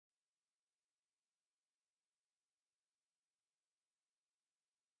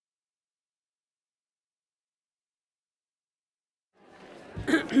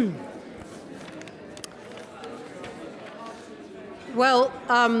Well,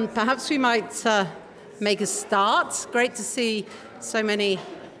 perhaps we might make a start. Great to see so many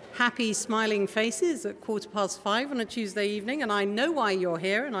happy, smiling faces at 5:15 on a Tuesday evening. And I know why you're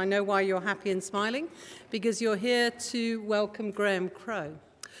here, and I know why you're happy and smiling, because you're here to welcome Graham Crow.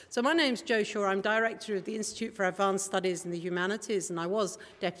 So my name's Jo Shaw. I'm director of the Institute for Advanced Studies in the Humanities, and I was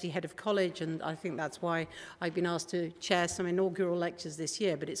deputy head of college, and I think that's why I've been asked to chair some inaugural lectures this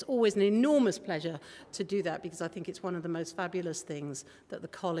year. But it's always an enormous pleasure to do that, because I think it's one of the most fabulous things that the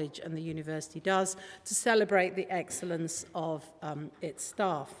college and the university does to celebrate the excellence of its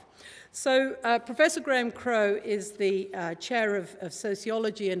staff. So Professor Graham Crow is the chair of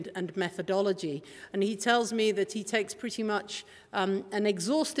Sociology and Methodology, and he tells me that he takes pretty much an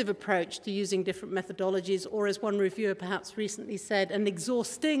exhaustive approach to using different methodologies, or as one reviewer perhaps recently said, an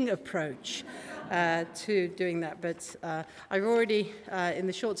exhausting approach to doing that. But I've already, in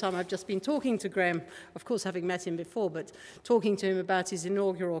the short time I've just been talking to Graham, of course having met him before, but talking to him about his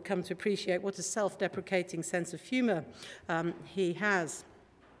inaugural, come to appreciate what a self-deprecating sense of humour he has.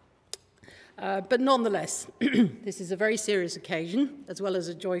 But nonetheless, this is a very serious occasion, as well as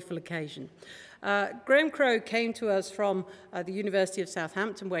a joyful occasion. Graham Crow came to us from the University of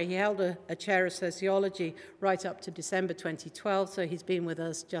Southampton, where he held a chair of sociology right up to December 2012, so he's been with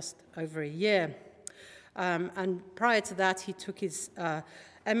us just over a year. And prior to that, he took his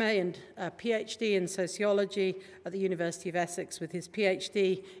MA and PhD in sociology at the University of Essex, with his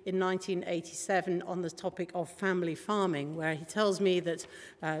PhD in 1987 on the topic of family farming, where he tells me that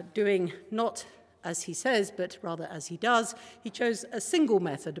doing not as he says, but rather as he does, he chose a single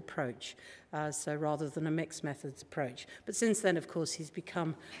method approach, so rather than a mixed methods approach. But since then, of course, he's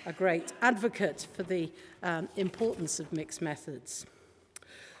become a great advocate for the importance of mixed methods.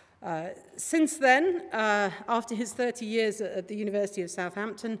 Since then, after his 30 years at the University of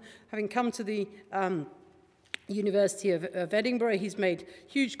Southampton, having come to the University of Edinburgh, he's made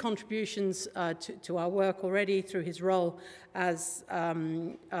huge contributions to our work already through his role as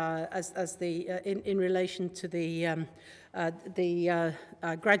in relation to the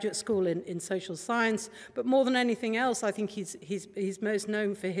graduate school in social science. But more than anything else, I think he's most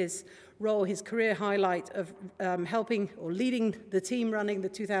known for his role, his career highlight of helping or leading the team running the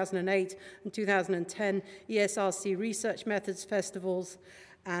 2008 and 2010 ESRC Research Methods Festivals,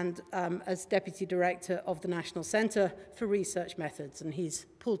 and as Deputy Director of the National Centre for Research Methods. And he's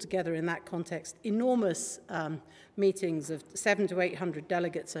pulled together in that context enormous meetings of 700 to 800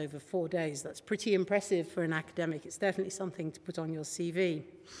 delegates over 4 days. That's pretty impressive for an academic. It's definitely something to put on your CV.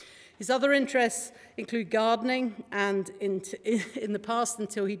 His other interests include gardening, and in the past,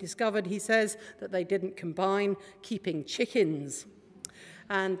 until he discovered, he says, that they didn't combine, keeping chickens.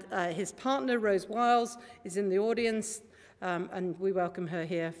 And his partner, Rose Wiles, is in the audience, and we welcome her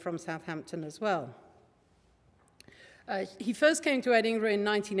here from Southampton as well. He first came to Edinburgh in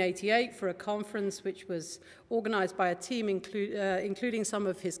 1988 for a conference which was organised by a team including some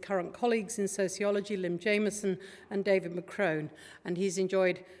of his current colleagues in sociology, Lim Jameson and David McCrone, and he's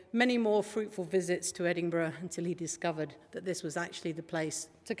enjoyed many more fruitful visits to Edinburgh until he discovered that this was actually the place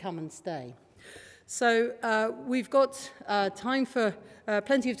to come and stay. So we've got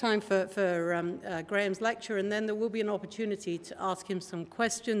plenty of time for Graham's lecture, and then there will be an opportunity to ask him some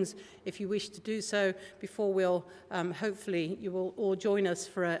questions if you wish to do so before we'll, hopefully, you will all join us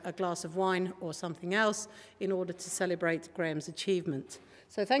for a glass of wine or something else in order to celebrate Graham's achievement.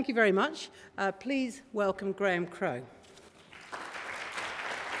 So thank you very much. Please welcome Graham Crow.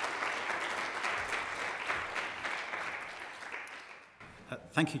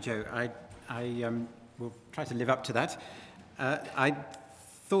 Thank you, Jo. I will try to live up to that. I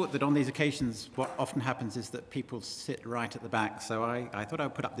thought that on these occasions what often happens is that people sit right at the back, so I thought I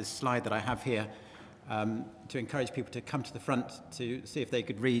would put up this slide that I have here to encourage people to come to the front to see if they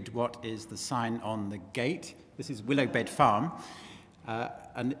could read what is the sign on the gate. This is Willowbed Farm,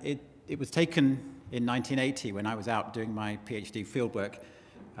 and it was taken in 1980 when I was out doing my PhD fieldwork.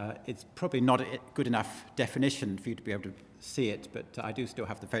 It's probably not a good enough definition for you to be able to see it, but I do still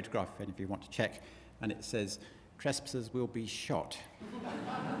have the photograph if any of you want to check, and it says, "Trespassers will be shot."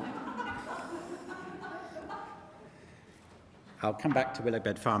 I'll come back to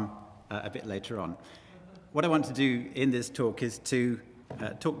Willowbed Farm a bit later on. What I want to do in this talk is to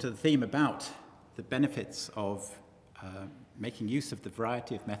talk to the theme about the benefits of making use of the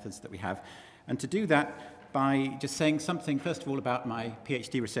variety of methods that we have, and to do that by just saying something, first of all, about my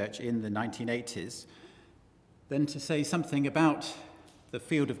PhD research in the 1980s, then to say something about the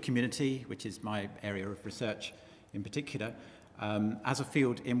field of community, which is my area of research in particular, as a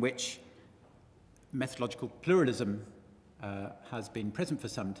field in which methodological pluralism has been present for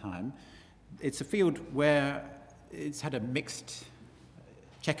some time. It's a field where it's had a mixed,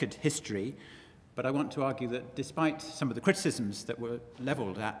 checkered history, but I want to argue that despite some of the criticisms that were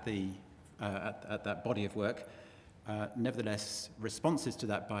levelled at that body of work, nevertheless, responses to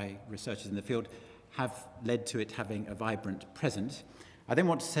that by researchers in the field have led to it having a vibrant present. I then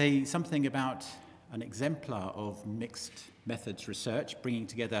want to say something about an exemplar of mixed methods research, bringing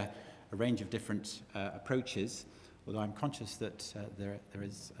together a range of different approaches, although I'm conscious that there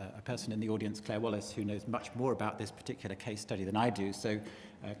is a person in the audience, Claire Wallace, who knows much more about this particular case study than I do, so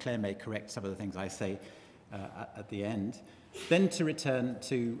Claire may correct some of the things I say at the end. Then to return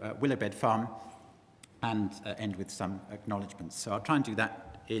to Willowbed Farm and end with some acknowledgements. So I'll try and do that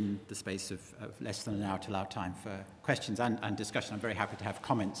in the space of less than an hour to allow time for questions and discussion. I'm very happy to have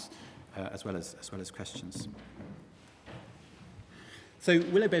comments as well as questions. So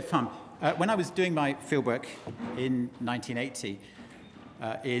Willowbed Farm. When I was doing my fieldwork in 1980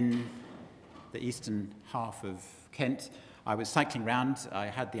 in the eastern half of Kent, I was cycling round. I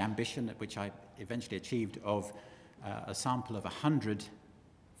had the ambition, which I eventually achieved, of a sample of 100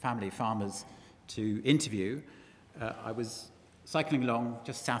 family farmers to interview. I was cycling along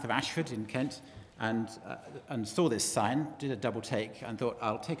just south of Ashford in Kent and saw this sign, did a double take and thought,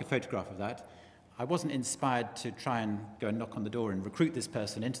 I'll take a photograph of that. I wasn't inspired to try and go and knock on the door and recruit this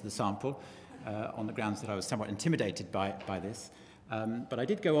person into the sample on the grounds that I was somewhat intimidated by this. But I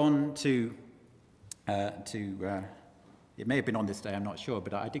did go on to it may have been on this day, I'm not sure,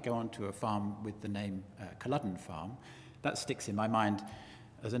 but I did go on to a farm with the name Culloden Farm. That sticks in my mind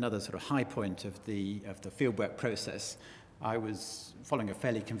as another sort of high point of the fieldwork process. I was following a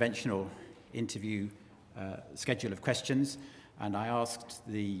fairly conventional interview schedule of questions, and I asked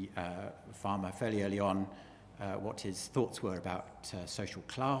the farmer fairly early on what his thoughts were about social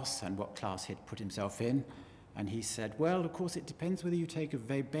class and what class he'd put himself in. And he said, well, of course, it depends whether you take a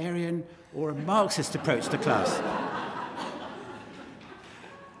Weberian or a Marxist approach to class.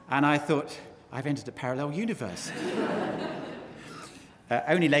 And I thought, I've entered a parallel universe.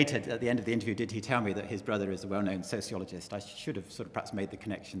 Only later, at the end of the interview, did he tell me that his brother is a well-known sociologist. I should have sort of perhaps made the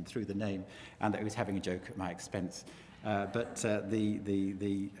connection through the name, and that he was having a joke at my expense. But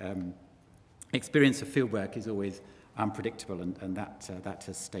the experience of fieldwork is always unpredictable, and that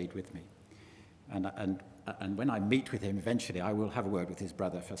has stayed with me. And when I meet with him eventually, I will have a word with his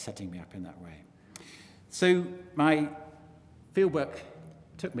brother for setting me up in that way. So my fieldwork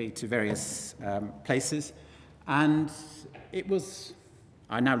took me to various places, and it was,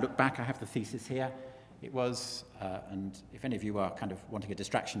 I now look back, I have the thesis here. It was, and if any of you are kind of wanting a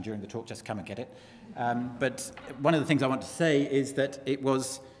distraction during the talk, just come and get it. But one of the things I want to say is that it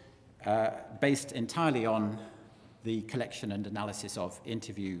was based entirely on the collection and analysis of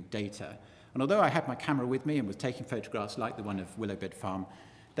interview data. And although I had my camera with me and was taking photographs like the one of Willowbed Farm,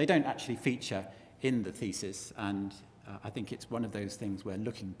 they don't actually feature in the thesis. And I think it's one of those things where,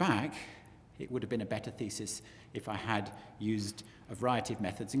 looking back, it would have been a better thesis if I had used a variety of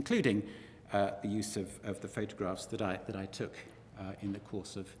methods, including the use of the photographs that I took in the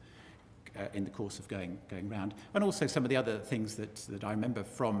course of going round, and also some of the other things that I remember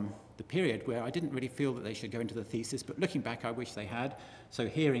from the period where I didn't really feel that they should go into the thesis, but looking back, I wish they had. So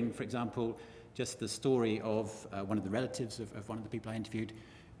hearing, for example, just the story of one of the relatives of one of the people I interviewed,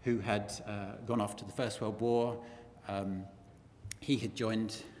 who had gone off to the First World War. He had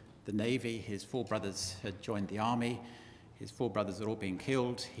joined the Navy. His 4 brothers had joined the Army. His 4 brothers had all been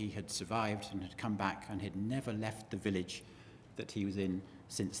killed. He had survived and had come back and had never left the village that he was in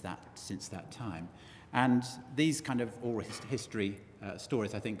since that time. And these kind of oral history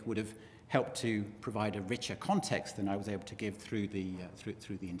stories, I think, would have helped to provide a richer context than I was able to give through the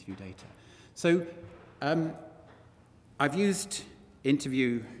interview data. So I've used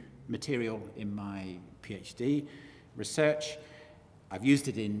interview material in my PhD research. I've used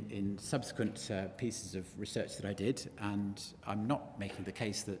it in subsequent pieces of research that I did, and I'm not making the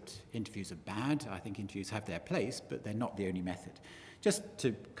case that interviews are bad. I think interviews have their place, but they're not the only method. Just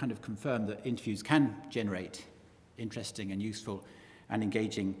to kind of confirm that interviews can generate interesting and useful and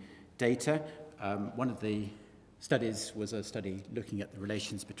engaging data. One of the studies was a study looking at the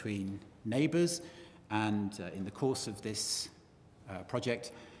relations between neighbours, and in the course of this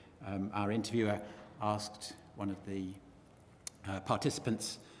project, our interviewer asked one of the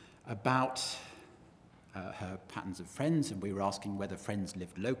participants about her patterns of friends, and we were asking whether friends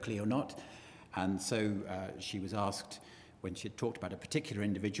lived locally or not. And so she was asked, when she had talked about a particular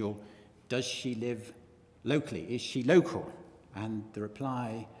individual, does she live locally? Is she local? And the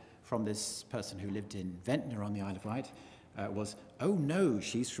reply from this person who lived in Ventnor on the Isle of Wight was, oh no,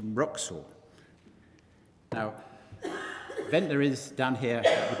 she's from Wroxall. Now, Ventnor is down here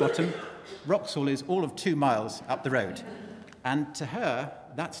at the bottom. Wroxall is all of 2 miles up the road. And to her,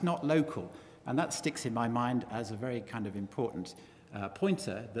 that's not local. And that sticks in my mind as a very kind of important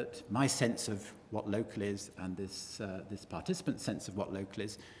pointer that my sense of what local is and this participant's sense of what local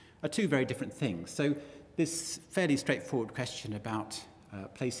is are 2 very different things. So this fairly straightforward question about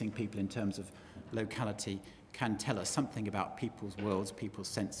placing people in terms of locality can tell us something about people's worlds, people's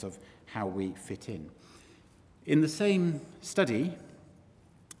sense of how we fit in. In the same study,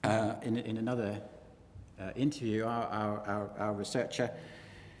 in another interview, our researcher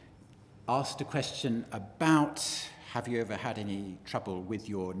asked a question about, have you ever had any trouble with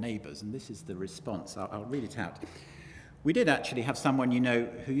your neighbours? And this is the response. I'll read it out. We did actually have someone you know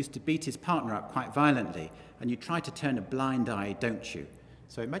who used to beat his partner up quite violently, and you try to turn a blind eye, don't you?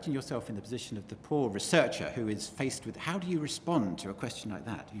 So imagine yourself in the position of the poor researcher who is faced with, how do you respond to a question like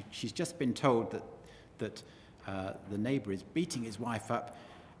that? She's just been told that the neighbour is beating his wife up,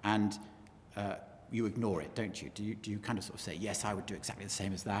 and you ignore it, don't you? Do you kind of sort of say, yes, I would do exactly the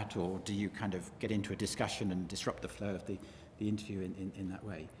same as that, or do you kind of get into a discussion and disrupt the flow of the interview in that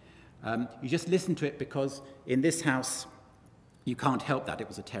way? You just listen to it because in this house, you can't help that. It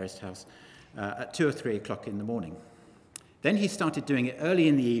was a terraced house at 2 or 3 o'clock in the morning. Then he started doing it early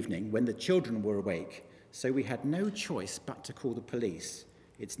in the evening when the children were awake, so we had no choice but to call the police.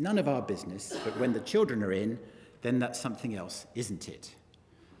 It's none of our business, but when the children are in, then that's something else, isn't it?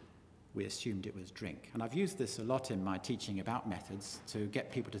 We assumed it was drink. And I've used this a lot in my teaching about methods to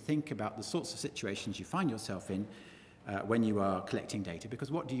get people to think about the sorts of situations you find yourself in when you are collecting data, because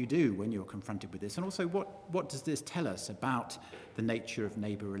what do you do when you're confronted with this? And also, what does this tell us about the nature of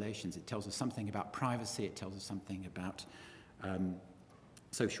neighbour relations? It tells us something about privacy, it tells us something about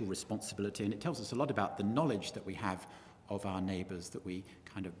social responsibility, and it tells us a lot about the knowledge that we have of our neighbours that we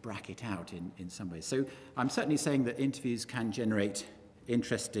kind of bracket out in some ways. So I'm certainly saying that interviews can generate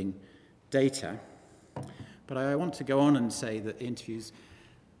interesting data, but I want to go on and say that interviews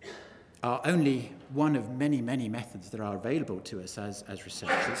are only one of many, many methods that are available to us as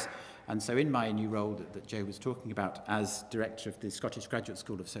researchers. And so in my new role that Joe was talking about as director of the Scottish Graduate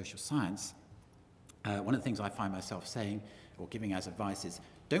School of Social Science, one of the things I find myself saying or giving as advice is,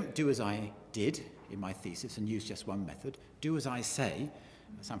 don't do as I did in my thesis and use just one method. Do as I say.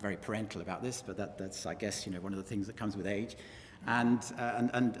 I sound very parental about this, but that's I guess, one of the things that comes with age. And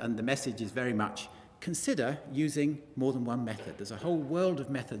the message is very much, consider using more than one method. There's a whole world of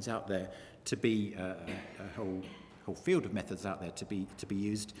methods out there to be, a whole field of methods out there to be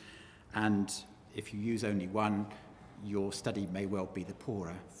used. And if you use only one, your study may well be the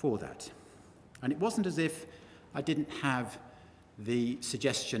poorer for that. And it wasn't as if I didn't have the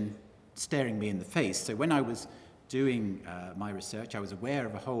suggestion staring me in the face. So when I was doing my research, I was aware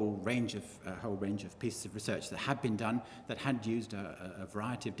of a whole range of pieces of research that had been done, that had used a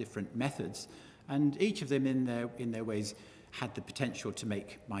variety of different methods, and each of them in their ways had the potential to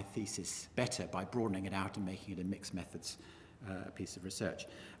make my thesis better by broadening it out and making it a mixed methods piece of research.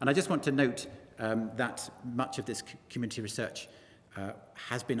 And I just want to note that much of this community research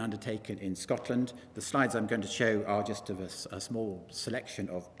has been undertaken in Scotland. The slides I'm going to show are just of a small selection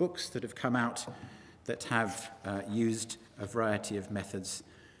of books that have come out that have used a variety of methods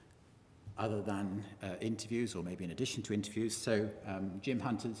other than interviews, or maybe in addition to interviews. So Jim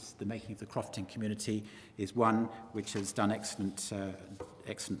Hunter's The Making of the Crofting Community is one which has done excellent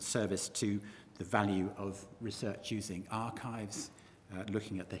service to the value of research using archives,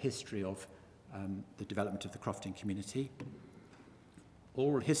 looking at the history of the development of the crofting community.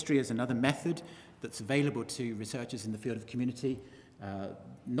 Oral history is another method that's available to researchers in the field of community.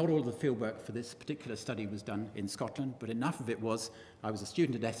 Not all of the fieldwork for this particular study was done in Scotland, but enough of it was. I was a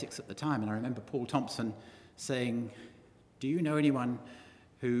student at Essex at the time, and I remember Paul Thompson saying, do you know anyone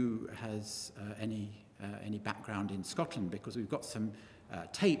who has any background in Scotland? Because we've got some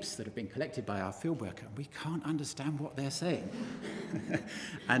tapes that have been collected by our fieldworker, and we can't understand what they're saying.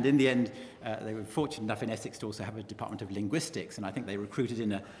 And in the end, they were fortunate enough in Essex to also have a department of linguistics, and I think they recruited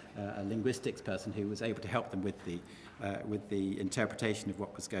in a linguistics person who was able to help them with the interpretation of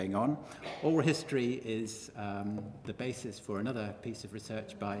what was going on. Oral history is the basis for another piece of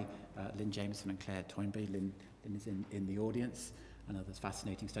research by Lynn Jameson and Claire Toynbee. Lynn is in the audience, another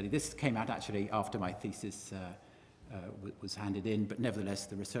fascinating study. This came out actually after my thesis was handed in, but nevertheless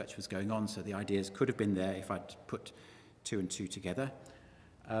the research was going on, so the ideas could have been there if I'd put two and two together.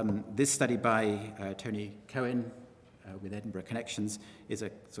 This study by Tony Cohen with Edinburgh Connections is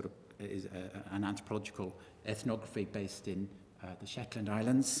an anthropological ethnography based in the Shetland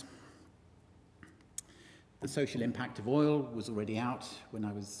Islands. The social impact of oil was already out when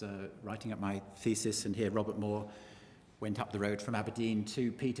I was writing up my thesis, and here Robert Moore went up the road from Aberdeen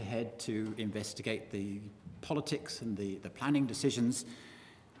to Peterhead to investigate the politics and the planning decisions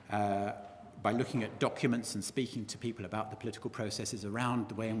by looking at documents and speaking to people about the political processes around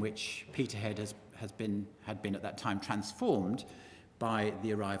the way in which Peterhead had been at that time transformed by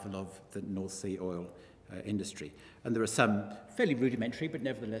the arrival of the North Sea oil industry. And there are some fairly rudimentary, but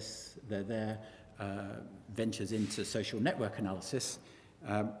nevertheless they're there, ventures into social network analysis,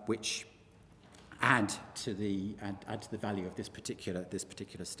 which add to the value of this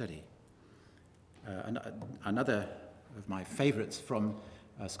particular study. Another of my favourites from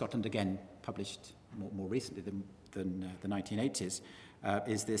Scotland, again published more recently than the 1980s,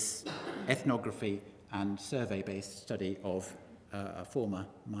 is this ethnography and survey-based study of a former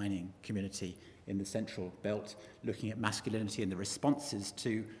mining community in the Central Belt, looking at masculinity and the responses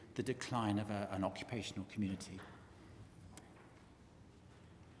to the decline of an occupational community.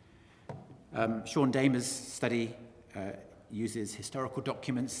 Sean Damer's study uses historical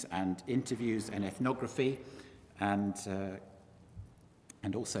documents and interviews and ethnography, and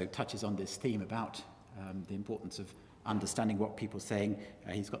also touches on this theme about the importance of understanding what people are saying.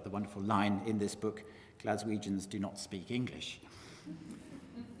 He's got the wonderful line in this book, "Glaswegians do not speak English."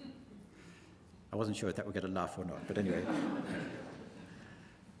 I wasn't sure if that would get a laugh or not, but anyway.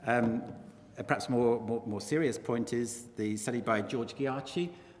 A perhaps more serious point is the study by George Ghiacci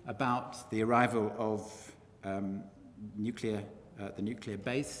about the arrival of the nuclear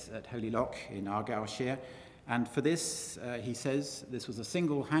base at Holy Loch in Argyllshire. And for this, he says, this was a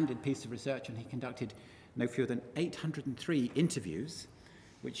single-handed piece of research, and he conducted no fewer than 803 interviews,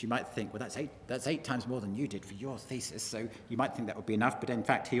 which you might think, well, that's eight times more than you did for your thesis, so you might think that would be enough. But in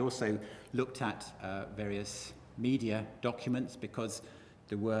fact, he also looked at various media documents, because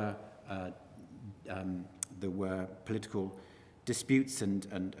there were political disputes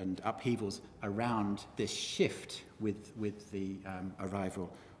and upheavals around this shift with the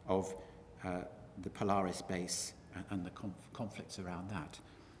arrival of the Polaris base and the conflicts around that.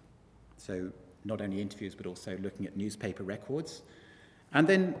 So not only interviews, but also looking at newspaper records. And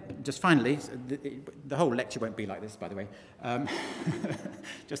then, just finally, the whole lecture won't be like this, by the way,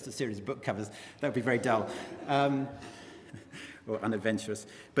 just a series of book covers. That would be very dull. Or unadventurous.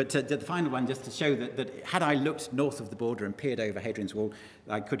 But the final one, just to show that had I looked north of the border and peered over Hadrian's Wall,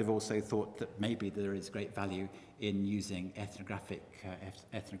 I could have also thought that maybe there is great value in using ethnographic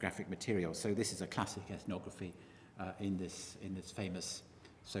material. So this is a classic ethnography in this famous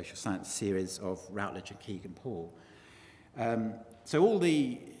social science series of Routledge and Kegan-Paul. So all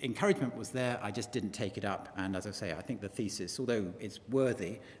the encouragement was there, I just didn't take it up. And as I say, I think the thesis, although it's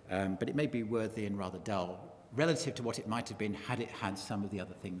worthy, but it may be worthy and rather dull, relative to what it might have been had it had some of the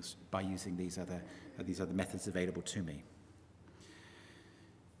other things by using these other methods available to me.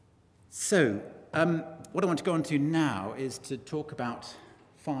 So what I want to go on to now is to talk about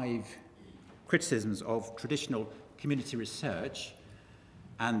 5 criticisms of traditional community research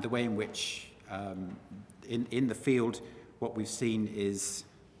and the way in which in the field what we've seen is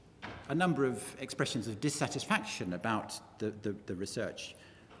a number of expressions of dissatisfaction about the research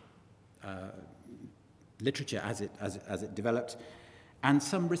literature as it developed, and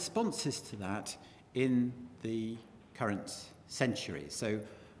some responses to that in the current century. So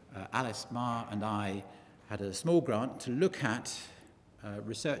Alice Marr and I had a small grant to look at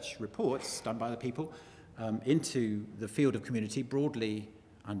research reports done by the people into the field of community, broadly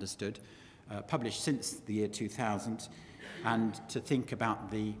understood, published since the year 2000, and to think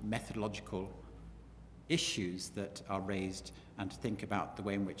about the methodological issues that are raised and to think about the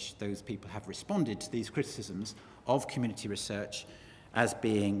way in which those people have responded to these criticisms of community research as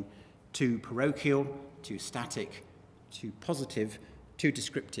being too parochial, too static, too positive, too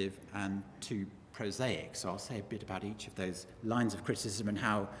descriptive, and too prosaic. So I'll say a bit about each of those lines of criticism and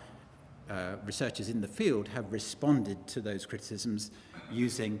how researchers in the field have responded to those criticisms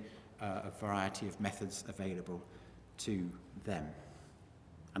using a variety of methods available to them.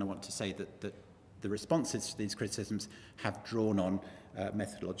 And I want to say that the responses to these criticisms have drawn on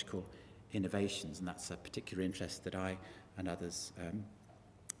methodological innovations, and that's a particular interest that I and others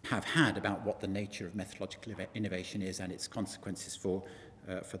have had about what the nature of methodological innovation is and its consequences for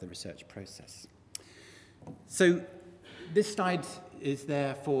the research process. So this slide is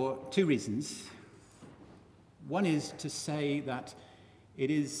there for 2 reasons. One is to say that it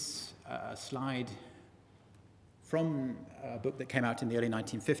is a slide from a book that came out in the early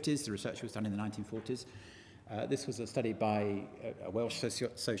 1950s. The research was done in the 1940s. This was a study by a Welsh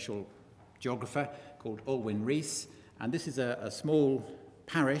social geographer called Olwyn Rees, and this is a small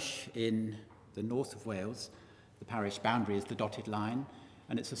parish in the north of Wales. The parish boundary is the dotted line,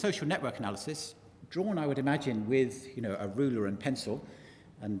 and it's a social network analysis drawn, I would imagine, with a ruler and pencil,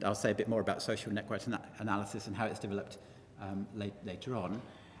 and I'll say a bit more about social network analysis and how it's developed later on.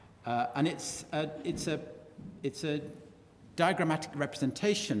 And it's a diagrammatic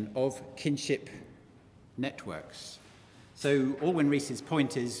representation of kinship networks. So Alwyn Rees's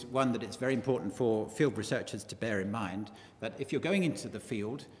point is one that it's very important for field researchers to bear in mind, that if you're going into the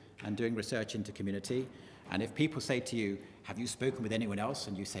field and doing research into community, and if people say to you, have you spoken with anyone else?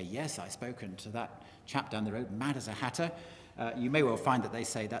 And you say, yes, I've spoken to that chap down the road, mad as a hatter, you may well find that they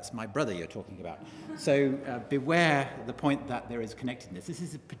say, that's my brother you're talking about. So beware the point that there is connectedness. This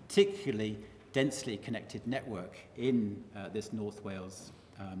is a particularly densely connected network in this North Wales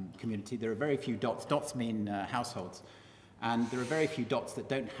community. There are very few dots. Dots mean households. And there are very few dots that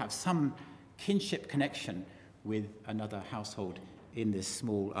don't have some kinship connection with another household in this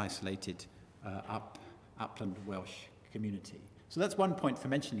small, isolated upland Welsh community. So that's one point for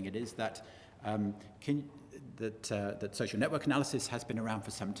mentioning it, is that that social network analysis has been around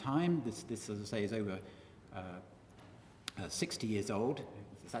for some time. This, as I say, is over 60 years old.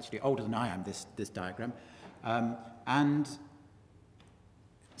 It's actually older than I am, this diagram. And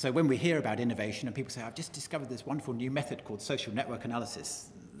so when we hear about innovation and people say, I've just discovered this wonderful new method called social network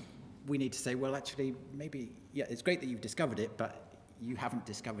analysis, we need to say, well, actually, maybe, yeah, it's great that you've discovered it, but you haven't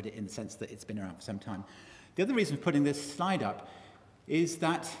discovered it in the sense that it's been around for some time. The other reason for putting this slide up is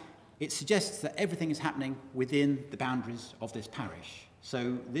that it suggests that everything is happening within the boundaries of this parish.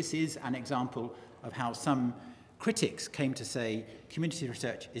 So this is an example of how some critics came to say community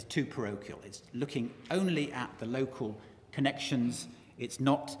research is too parochial. It's looking only at the local connections. It's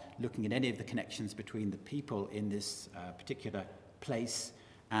not looking at any of the connections between the people in this particular place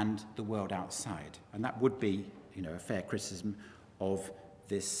and the world outside. And that would be, a fair criticism of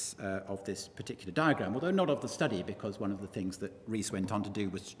this particular diagram, although not of the study, because one of the things that Rees went on to do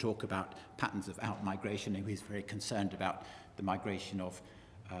was to talk about patterns of out-migration, and he's very concerned about the migration of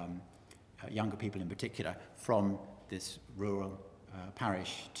younger people in particular from this rural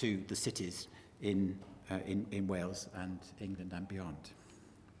parish to the cities in Wales and England and beyond.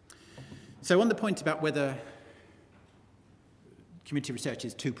 So on the point about whether community research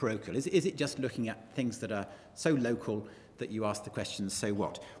is too parochial, is it just looking at things that are so local that you ask the question, so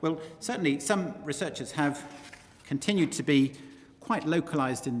what? Well, certainly some researchers have continued to be quite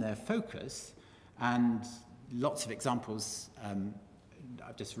localized in their focus, and lots of examples.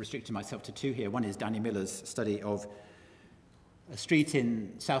 I've just restricted myself to two here. One is Danny Miller's study of a street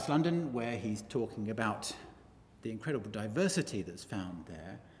in South London where he's talking about the incredible diversity that's found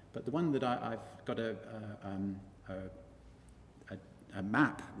there. But the one that I've got a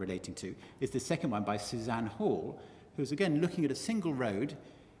map relating to is the second one by Suzanne Hall, who's again looking at a single road.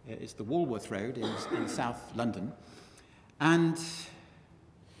 It's the Walworth Road in South London. And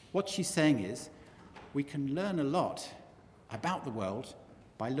what she's saying is we can learn a lot about the world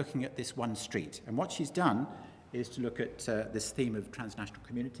by looking at this one street. And what she's done is to look at this theme of transnational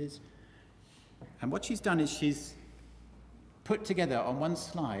communities. And what she's done is she's put together on one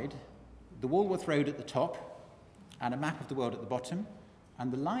slide the Walworth Road at the top and a map of the world at the bottom,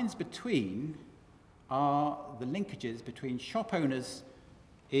 and the lines between are the linkages between shop owners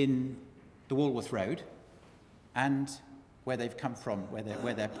in the Walworth Road and where they've come from,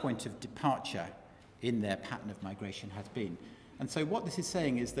 where their point of departure in their pattern of migration has been. And so what this is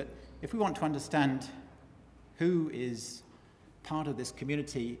saying is that if we want to understand who is part of this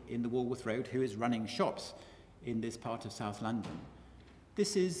community in the Walworth Road, who is running shops in this part of South London,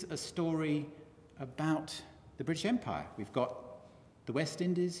 this is a story about the British Empire. We've got the West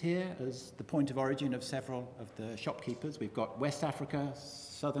Indies here as the point of origin of several of the shopkeepers. We've got West Africa,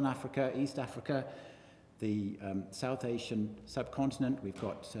 Southern Africa, East Africa, the South Asian subcontinent. We've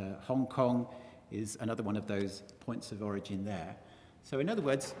got Hong Kong is another one of those points of origin there. So in other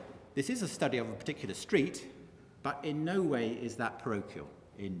words, this is a study of a particular street, but in no way is that parochial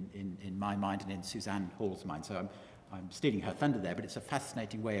in my mind and in Suzanne Hall's mind. So I'm stealing her thunder there, but it's a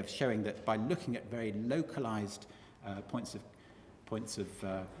fascinating way of showing that by looking at very localized points of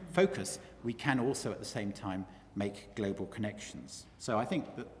focus, we can also at the same time make global connections. So I think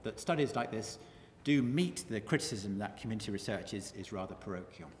that studies like this do meet the criticism that community research is rather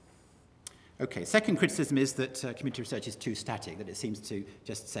parochial. Okay, second criticism is that community research is too static, that it seems to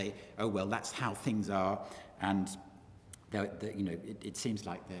just say, oh, well, that's how things are, and it seems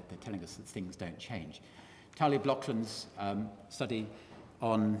like they're telling us that things don't change. Talia Blockland's study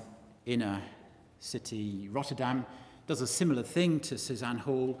on inner city Rotterdam does a similar thing to Suzanne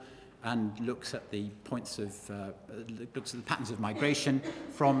Hall and looks at the looks at the patterns of migration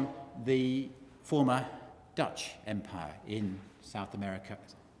from the former Dutch Empire in South America,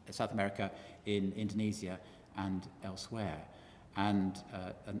 South America, in Indonesia, and elsewhere, and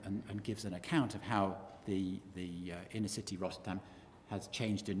gives an account of how the inner city Rotterdam has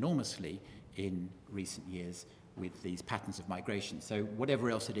changed enormously in recent years with these patterns of migration. So whatever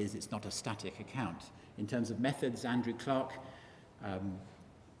else it is, it's not a static account. In terms of methods, Andrew Clark,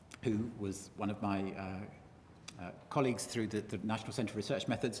 who was one of my colleagues through the National Centre for Research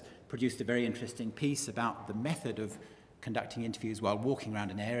Methods, produced a very interesting piece about the method of conducting interviews while walking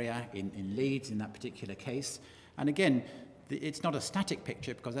around an area in Leeds in that particular case. And again, it's not a static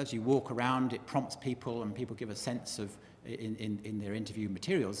picture, because as you walk around, it prompts people, and people give a sense of, in their interview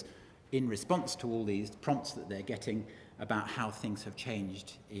materials, in response to all these prompts that they're getting about how things have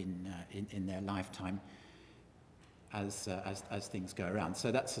changed in their lifetime as things go around.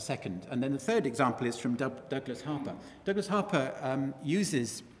 So that's the second. And then the third example is from Douglas Harper. Douglas Harper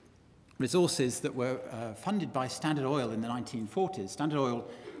uses resources that were funded by Standard Oil in the 1940s. Standard Oil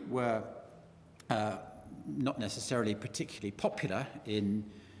were not necessarily particularly popular in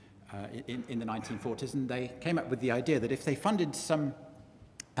the 1940s, and they came up with the idea that if they funded some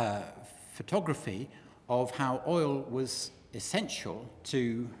photography of how oil was essential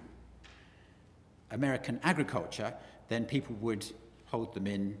to American agriculture, then people would hold them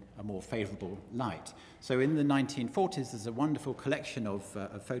in a more favourable light. So in the 1940s, there's a wonderful collection of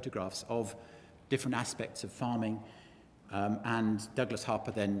photographs of different aspects of farming, and Douglas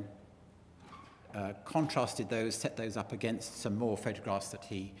Harper then contrasted those, set those up against some more photographs that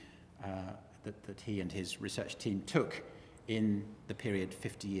he and his research team took in the period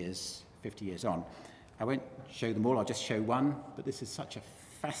 50 years on. I won't show them all, I'll just show one, but this is such a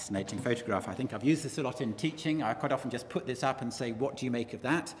fascinating photograph. I think I've used this a lot in teaching. I quite often just put this up and say, what do you make of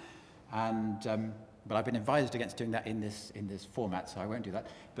that? And but I've been advised against doing that in this format, so I won't do that.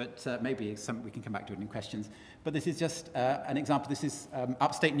 But maybe we can come back to it in questions. But this is just an example. This is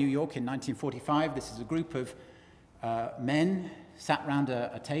upstate New York in 1945. This is a group of men sat round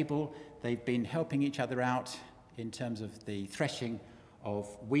a table. They've been helping each other out in terms of the threshing of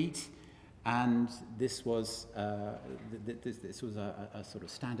wheat. And this was a sort of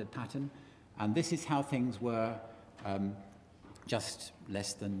standard pattern. And this is how things were just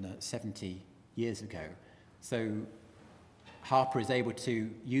less than 70 years ago. So Harper is able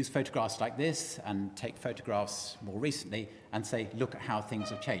to use photographs like this and take photographs more recently and say, look at how things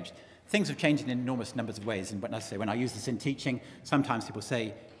have changed. Things have changed in enormous numbers of ways, and when I use this in teaching, sometimes people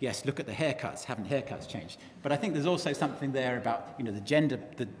say, yes, look at the haircuts, haven't haircuts changed? But I think there's also something there about, you know, the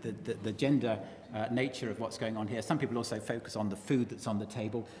gender nature of what's going on here. Some people also focus on the food that's on the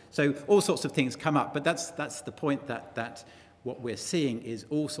table. So all sorts of things come up, but that's the point, that what we're seeing is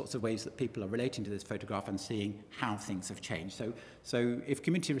all sorts of ways that people are relating to this photograph and seeing how things have changed. So if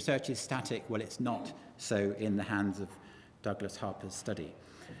community research is static, well, it's not so in the hands of Douglas Harper's study.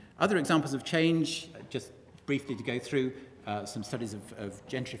 Other examples of change, just briefly to go through some studies of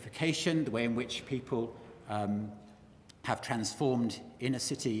gentrification, the way in which people have transformed inner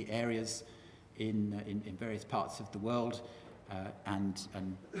city areas in various parts of the world, and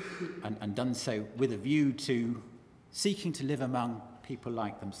done so with a view to seeking to live among people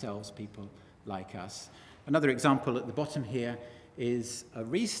like themselves, people like us. Another example at the bottom here is a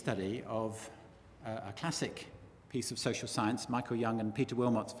restudy of a classic piece of social science, Michael Young and Peter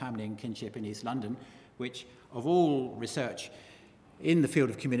Wilmot's Family and Kinship in East London, which of all research in the field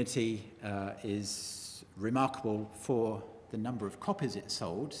of community is remarkable for the number of copies it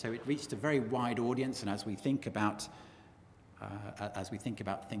sold. So it reached a very wide audience, and as we think about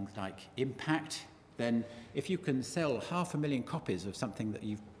things like impact, then if you can sell 500,000 copies of something that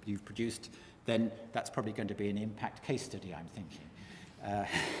you've produced, then that's probably going to be an impact case study, I'm thinking.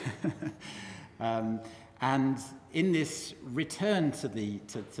 And in this return to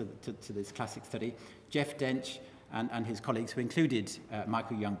this classic study, Jeff Dench and his colleagues, who included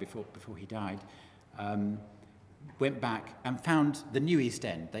Michael Young before he died, went back and found the new East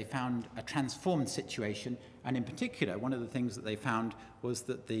End. They found a transformed situation, and in particular, one of the things that they found was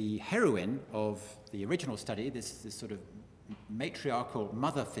that the heroine of the original study, this sort of matriarchal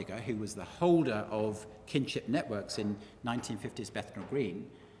mother figure who was the holder of kinship networks in 1950s Bethnal Green,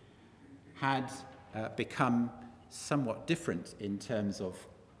 had become somewhat different in terms of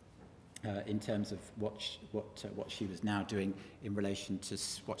what she was now doing in relation to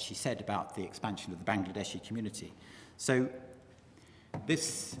what she said about the expansion of the Bangladeshi community. So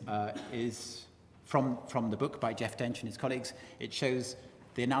this is from the book by Jeff Dench and his colleagues. It shows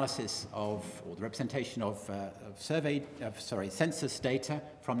the analysis of, or the representation of census data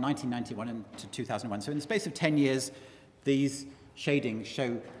from 1991 to 2001. So in the space of 10 years, these shadings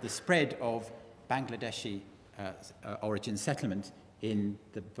show the spread of Bangladeshi origin settlement in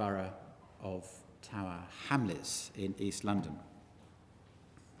the borough of Tower Hamlets in East London.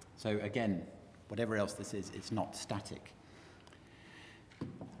 So again, whatever else this is, it's not static.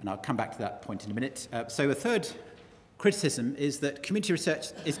 And I'll come back to that point in a minute. So a third criticism is that community research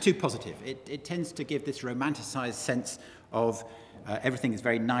is too positive. It tends to give this romanticized sense of everything is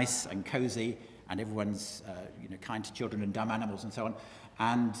very nice and cozy, and everyone's kind to children and dumb animals and so on.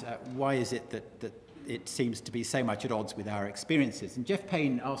 And why is it that it seems to be so much at odds with our experiences? And Jeff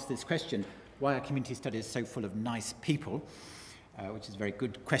Payne asked this question, why are community studies so full of nice people? Which is a very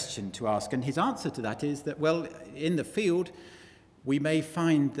good question to ask. And his answer to that is that, well, in the field, we may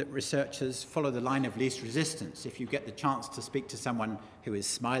find that researchers follow the line of least resistance. If you get the chance to speak to someone who is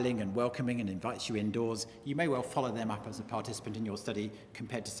smiling and welcoming and invites you indoors, you may well follow them up as a participant in your study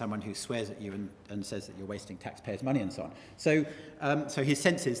compared to someone who swears at you and says that you're wasting taxpayers' money and so on. So his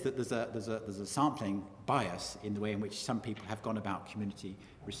sense is that there's a sampling bias in the way in which some people have gone about community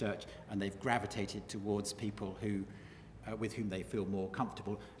research, and they've gravitated towards people who, with whom they feel more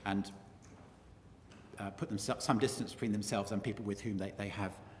comfortable, and put them some distance between themselves and people with whom they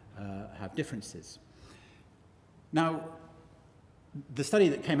have differences. Now, the study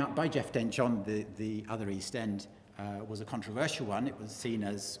that came out by Jeff Dench on the other East End was a controversial one. It was seen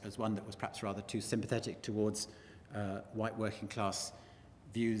as one that was perhaps rather too sympathetic towards white working class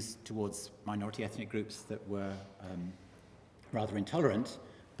views towards minority ethnic groups that were rather intolerant.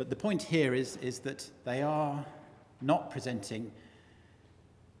 But the point here is that they are not presenting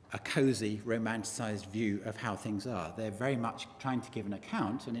a cosy, romanticized view of how things are. They're very much trying to give an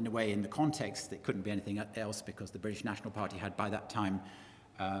account, and in a way, in the context, it couldn't be anything else because the British National Party had by that time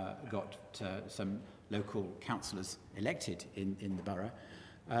got some local councillors elected in the borough.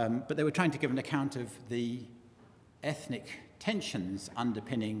 But they were trying to give an account of the ethnic tensions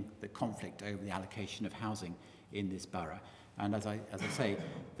underpinning the conflict over the allocation of housing in this borough. And as I say,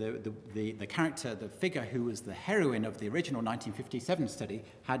 the character, the figure who was the heroine of the original 1957 study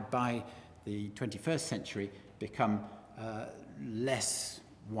had by the 21st century become less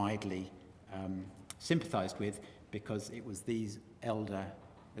widely sympathized with, because it was these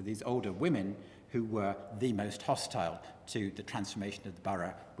older women who were the most hostile to the transformation of the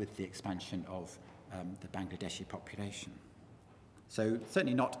borough with the expansion of the Bangladeshi population. So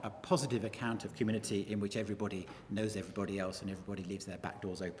certainly not a positive account of community in which everybody knows everybody else and everybody leaves their back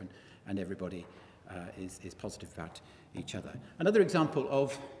doors open and everybody is positive about each other. Another example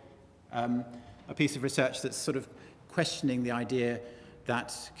of a piece of research that's sort of questioning the idea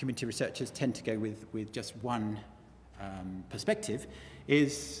that community researchers tend to go with just one perspective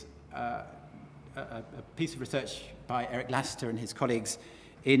is a piece of research by Eric Lassiter and his colleagues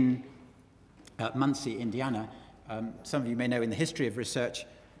in Muncie, Indiana. Some of you may know in the history of research,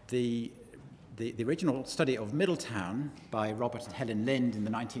 the original study of Middletown by Robert and Helen Lind in the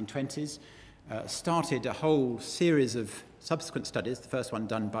 1920s started a whole series of subsequent studies, the first one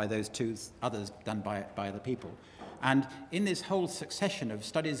done by those two, others done by other people. And in this whole succession of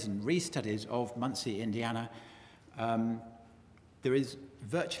studies and restudies of Muncie, Indiana, there is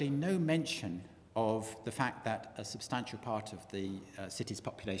virtually no mention of the fact that a substantial part of the city's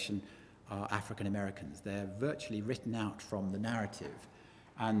population are African Americans. They're virtually written out from the narrative.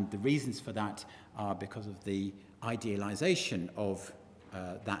 And the reasons for that are because of the idealization of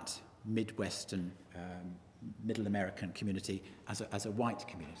that Midwestern, Middle American community as a white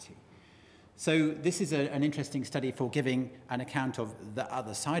community. So this is an interesting study for giving an account of the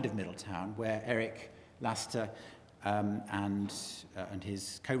other side of Middletown, where Eric Lassiter and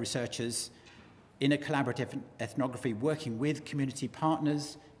his co-researchers, in a collaborative ethnography, working with community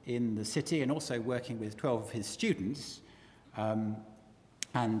partners in the city and also working with 12 of his students,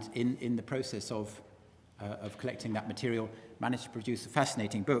 and in the process of collecting that material, managed to produce a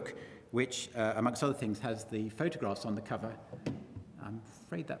fascinating book, which, amongst other things, has the photographs on the cover. I'm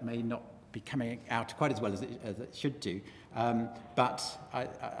afraid that may not be coming out quite as well as it should do, but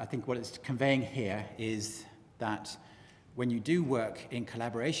I think what it's conveying here is that when you do work in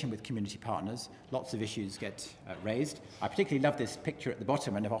collaboration with community partners, lots of issues get raised. I particularly love this picture at the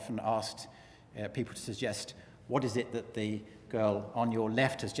bottom, and I've often asked people to suggest, what is it that the girl on your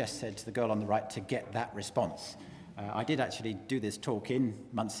left has just said to the girl on the right to get that response? I did actually do this talk in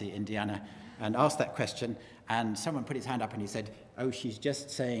Muncie, Indiana, and asked that question, and someone put his hand up and he said, oh, she's just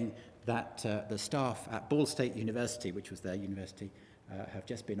saying that the staff at Ball State University, which was their university, have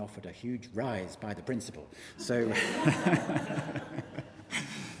just been offered a huge rise by the principal. So,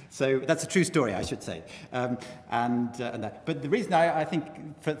 so that's a true story, I should say. But the reason I think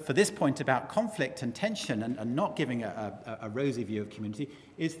for this point about conflict and tension and not giving a rosy view of community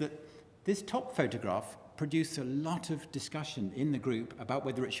is that this top photograph produced a lot of discussion in the group about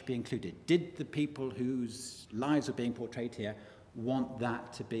whether it should be included. Did the people whose lives are being portrayed here want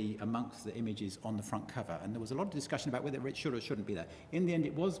that to be amongst the images on the front cover? And there was a lot of discussion about whether it should or shouldn't be there. In the end,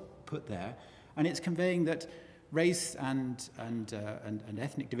 it was put there, and it's conveying that race and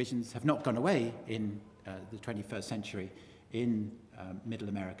ethnic divisions have not gone away in the 21st century in Middle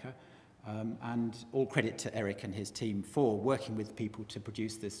America. And all credit to Eric and his team for working with people to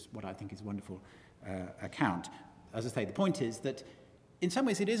produce this, what I think is a wonderful account. As I say, the point is that in some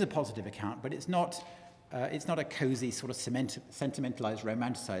ways it is a positive account, but it's not a cozy, sort of sentimentalized,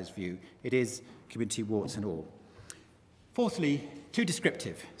 romanticized view. It is community warts and all. Fourthly, too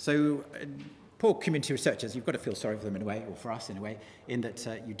descriptive. So poor community researchers, you've got to feel sorry for them in a way, or for us in a way, in that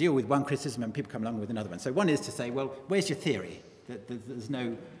you deal with one criticism and people come along with another one. So one is to say, well, where's your theory? There's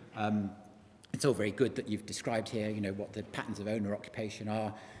no... it's all very good that you've described here, you know, what the patterns of owner occupation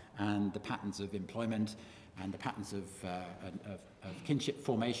are, and the patterns of employment, and the patterns of kinship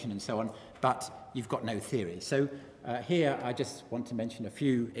formation, and so on, but you've got no theory. So here I just want to mention a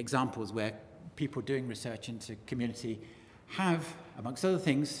few examples where people doing research into community have, amongst other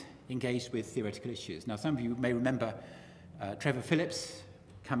things, engaged with theoretical issues. Now, some of you may remember Trevor Phillips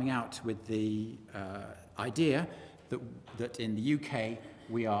coming out with the idea that in the UK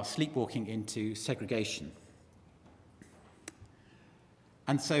we are sleepwalking into segregation.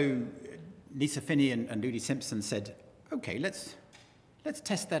 And so Lisa Finney and Ludi Simpson said, okay, let's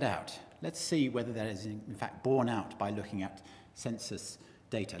test that out. Let's see whether that is in fact borne out by looking at census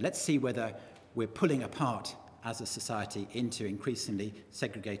data. Let's see whether we're pulling apart as a society into increasingly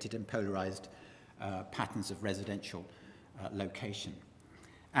segregated and polarized patterns of residential location.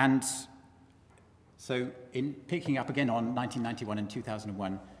 And so in picking up again on 1991 and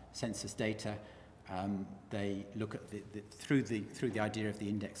 2001 census data, they look at through the idea of the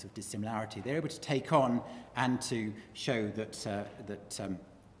index of dissimilarity. They're able to take on and to show that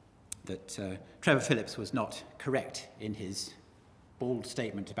Trevor Phillips was not correct in his bold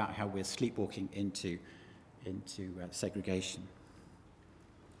statement about how we're sleepwalking into segregation.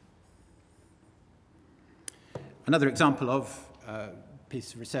 Another example of a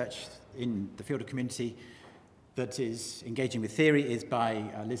piece of research in the field of community that is engaging with theory is by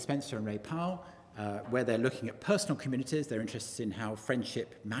Liz Spencer and Ray Powell, where they're looking at personal communities. They're interested in how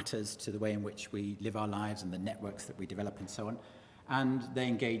friendship matters to the way in which we live our lives and the networks that we develop and so on. And they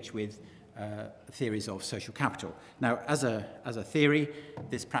engage with theories of social capital. Now, as a theory,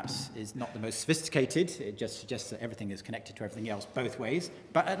 this perhaps is not the most sophisticated. It just suggests that everything is connected to everything else both ways,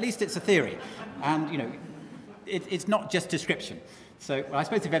 but at least it's a theory. And, you know, it's not just description. So well, I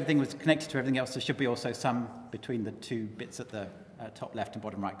suppose if everything was connected to everything else, there should be also some between the two bits at the top left and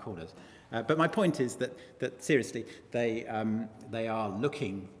bottom right corners. But my point is that seriously, they are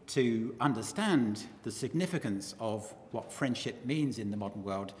looking to understand the significance of what friendship means in the modern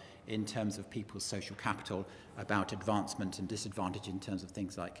world in terms of people's social capital, about advancement and disadvantage in terms of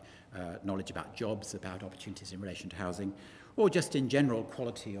things like knowledge about jobs, about opportunities in relation to housing, or just in general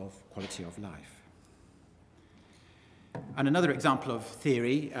quality of life. And another example of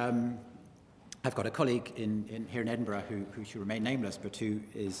theory, I've got a colleague here in Edinburgh who should remain nameless, but who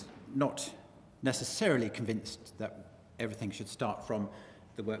is not necessarily convinced that everything should start from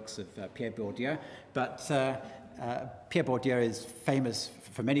the works of Pierre Bourdieu, but Pierre Bourdieu is famous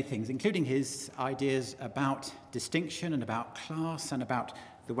for many things, including his ideas about distinction and about class and about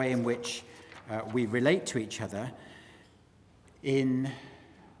the way in which we relate to each other in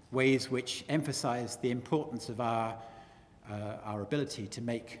ways which emphasize the importance of our ability to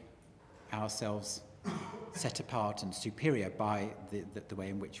make ourselves set apart and superior by the way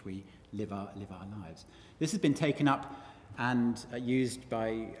in which we live our lives. This has been taken up and used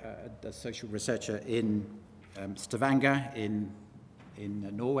by a social researcher in Stavanger in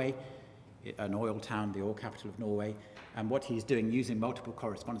Norway, an oil town, the oil capital of Norway. And what he's doing using multiple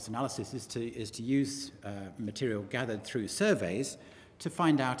correspondence analysis is to use material gathered through surveys to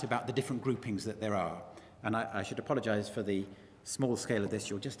find out about the different groupings that there are. And I should apologize for the small scale of this.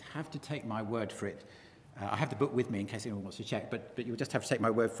 You'll just have to take my word for it. I have the book with me in case anyone wants to check, but you'll just have to take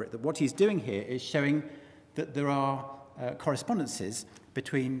my word for it, that what he's doing here is showing that there are correspondences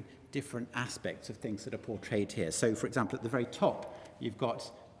between different aspects of things that are portrayed here. So, for example, at the very top, you've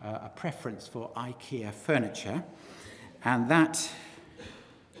got a preference for IKEA furniture, and that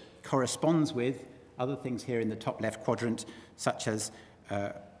corresponds with other things here in the top left quadrant, such as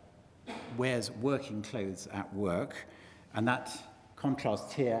wears working clothes at work, and that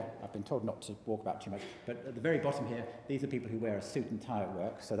contrasts here. I've been told not to walk about too much, but at the very bottom here, these are people who wear a suit and tie at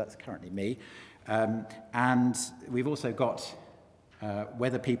work, so that's currently me. And we've also got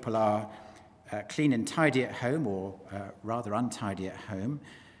whether people are clean and tidy at home or rather untidy at home,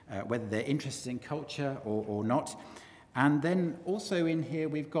 whether they're interested in culture or not. And then also in here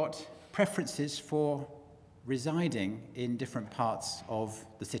we've got preferences for residing in different parts of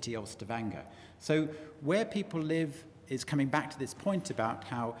the city of Stavanger. So where people live is coming back to this point about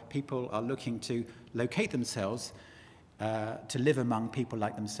how people are looking to locate themselves, to live among people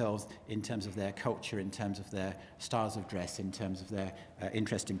like themselves in terms of their culture, in terms of their styles of dress, in terms of their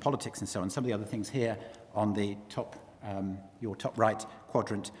interest in politics and so on. Some of the other things here on the top, your top right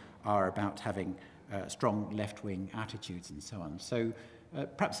quadrant are about having strong left-wing attitudes and so on. So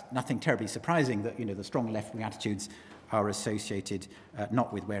perhaps nothing terribly surprising that, the strong left-wing attitudes are associated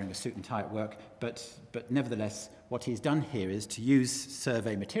not with wearing a suit and tie at work, but nevertheless, what he's done here is to use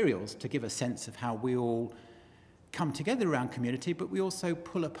survey materials to give a sense of how we all come together around community, but we also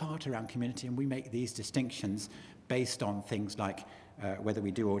pull apart around community, and we make these distinctions based on things like whether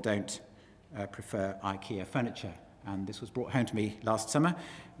we do or don't prefer IKEA furniture. And this was brought home to me last summer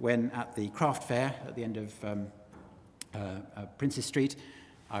when at the craft fair at the end of Princes Street,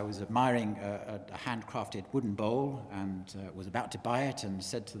 I was admiring a handcrafted wooden bowl and was about to buy it and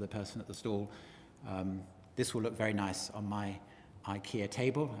said to the person at the stall, this will look very nice on my IKEA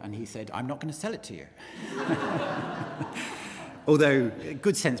table, and he said, I'm not going to sell it to you. Although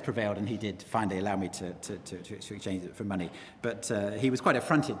good sense prevailed, and he did finally allow me to exchange it for money. But he was quite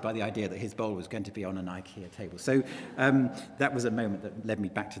affronted by the idea that his bowl was going to be on an IKEA table. So that was a moment that led me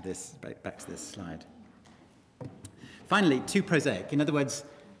back to this slide. Finally, too prosaic. In other words,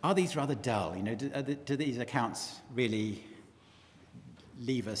 are these rather dull? Do these accounts really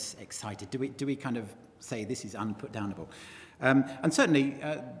leave us excited? Do we kind of say this is unputdownable? And certainly,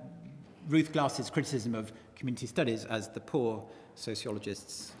 Ruth Glass's criticism of community studies as the poor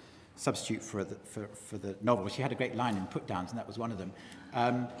sociologist's substitute for the novel. She had a great line in Putdowns, and that was one of them.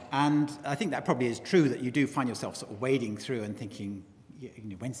 And I think that probably is true, that you do find yourself sort of wading through and thinking,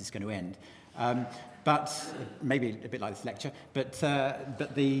 when's this going to end? But maybe a bit like this lecture. But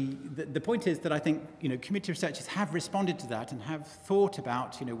the point is that I think community researchers have responded to that and have thought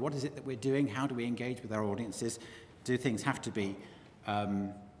about what is it that we're doing? How do we engage with our audiences? Do things have to be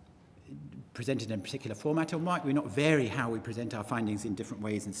presented in a particular format, or might we not vary how we present our findings in different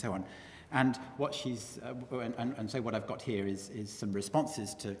ways and so on? And what she's so what I've got here is some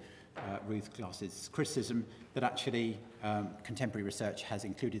responses to Ruth Glass's criticism that actually contemporary research has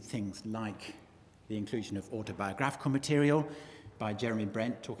included things like the inclusion of autobiographical material by Jeremy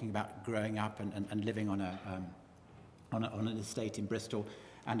Brent, talking about growing up and living on an estate in Bristol,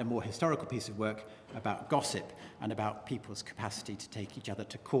 and a more historical piece of work about gossip and about people's capacity to take each other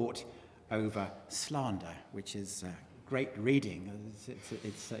to court over slander, which is great reading.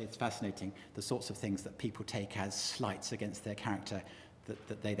 It's fascinating, the sorts of things that people take as slights against their character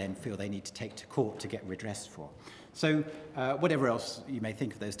that they then feel they need to take to court to get redress for. So whatever else you may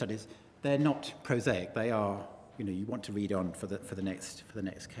think of those studies, they're not prosaic. They are, you want to read on for the next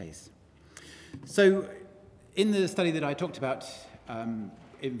case. So in the study that I talked about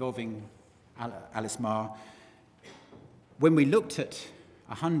involving Alice Marr, when we looked at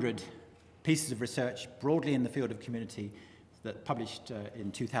 100 pieces of research broadly in the field of community that published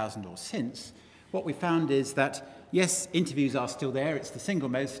in 2000 or since, what we found is that, yes, interviews are still there. It's the single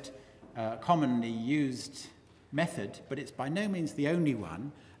most commonly used method, but it's by no means the only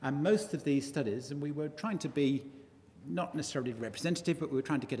one. And most of these studies, and we were trying to be not necessarily representative, but we were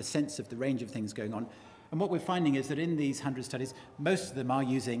trying to get a sense of the range of things going on. And what we're finding is that in these 100 studies, most of them are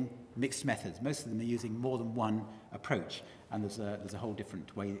using mixed methods. Most of them are using more than one approach. And there's a whole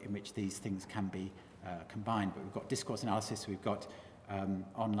different way in which these things can be combined. But we've got discourse analysis, we've got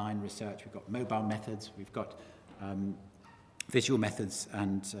online research, we've got mobile methods, we've got visual methods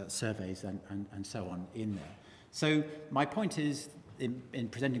and surveys and so on in there. So my point is, in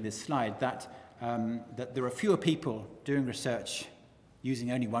presenting this slide, that there are fewer people doing research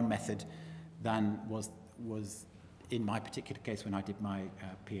using only one method than was in my particular case when I did my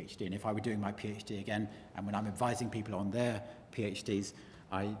PhD. And if I were doing my PhD again, and when I'm advising people on their PhDs,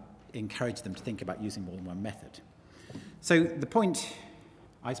 I encourage them to think about using more than one method. So the point,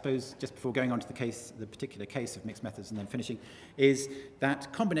 I suppose, just before going on to the particular case of mixed methods and then finishing, is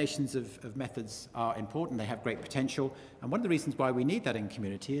that combinations of methods are important. They have great potential. And one of the reasons why we need that in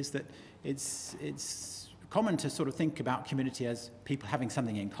community is that it's common to sort of think about community as people having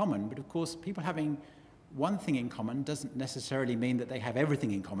something in common. But of course, people having one thing in common doesn't necessarily mean that they have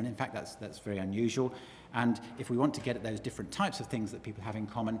everything in common. In fact, that's very unusual. And if we want to get at those different types of things that people have in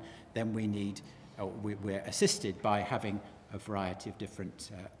common, then we're assisted by having a variety of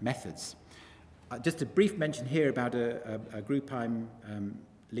different methods. Just a brief mention here about a group I'm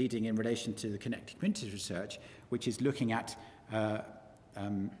leading in relation to the connected communities research, which is looking at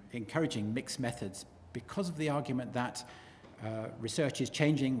encouraging mixed methods because of the argument that research is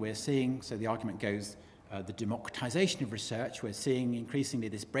changing. We're seeing, so the argument goes, the democratization of research. We're seeing increasingly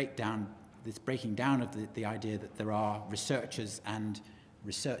this breaking down of the idea that there are researchers and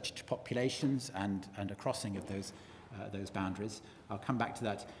researched populations and a crossing of those boundaries. I'll come back to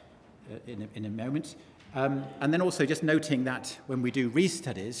that in a moment. And then also just noting that when we do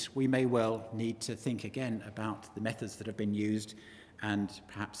restudies, we may well need to think again about the methods that have been used and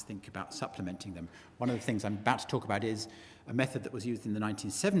perhaps think about supplementing them. One of the things I'm about to talk about is a method that was used in the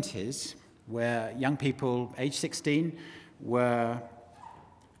 1970s, where young people, age 16, were,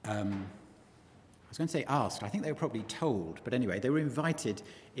 I was going to say asked, I think they were probably told, but anyway, they were invited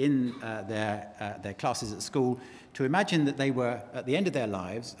in their classes at school to imagine that they were at the end of their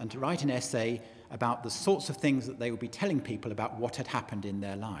lives and to write an essay about the sorts of things that they would be telling people about what had happened in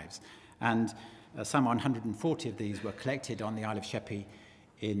their lives. And some 140 of these were collected on the Isle of Sheppey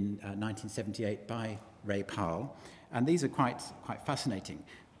in 1978 by Ray Powell, and these are quite fascinating.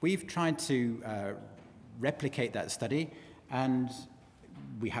 We've tried to replicate that study, and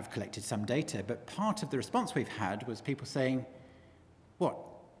we have collected some data, but part of the response we've had was people saying, what,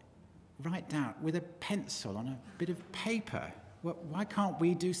 write down with a pencil on a bit of paper? Well, why can't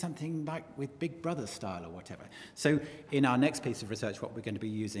we do something like with Big Brother style or whatever? So in our next piece of research, what we're going to be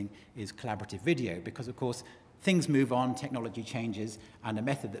using is collaborative video, because of course things move on, technology changes, and a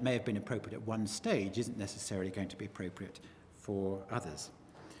method that may have been appropriate at one stage isn't necessarily going to be appropriate for others.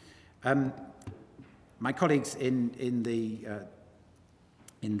 My colleagues in the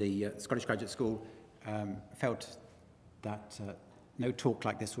Scottish Graduate School felt that no talk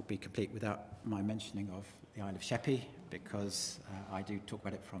like this would be complete without my mentioning of the Isle of Sheppey, because I do talk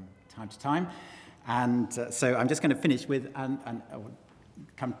about it from time to time. And so I'm just going to finish with, and I will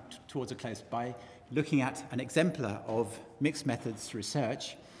come towards a close, by looking at an exemplar of mixed methods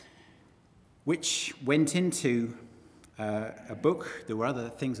research, which went into a book. There were other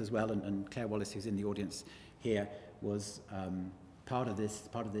things as well, and Claire Wallace, who's in the audience here, was part of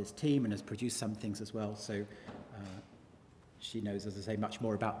this team and has produced some things as well. So she knows, as I say, much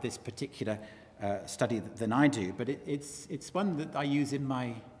more about this particular study than I do. But it's one that I use in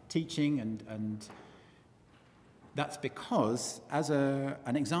my teaching, and that's because, as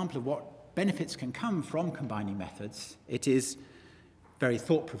an example of what benefits can come from combining methods, it is very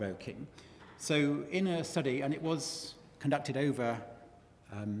thought-provoking. So in a study, and it was conducted over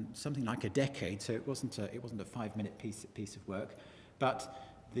something like a decade, so it wasn't a 5-minute piece of work, but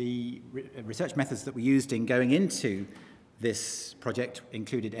the research methods that were used in going into this project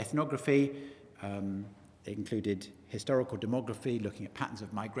included ethnography, included historical demography, looking at patterns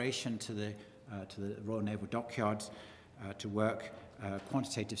of migration to the Royal Naval Dockyards to work,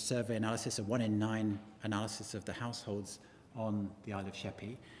 quantitative survey analysis, a 1 in 9 analysis of the households on the Isle of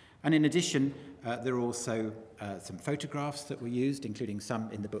Sheppey. And in addition, there are also some photographs that were used, including some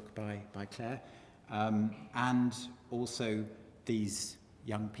in the book by Claire, and also these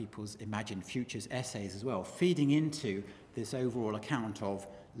young people's imagined futures essays as well, feeding into this overall account of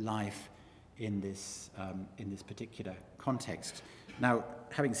life in this particular context. Now,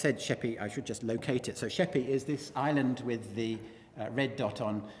 having said Sheppey, I should just locate it. So Sheppey is this island with the red dot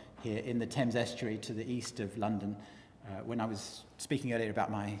on here in the Thames estuary to the east of London. When I was speaking earlier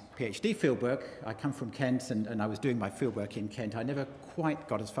about my PhD fieldwork, I come from Kent, and I was doing my fieldwork in Kent. I never quite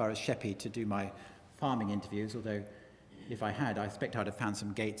got as far as Sheppey to do my farming interviews, although if I had, I expect I'd have found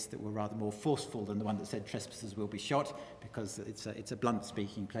some gates that were rather more forceful than the one that said trespassers will be shot, because it's a blunt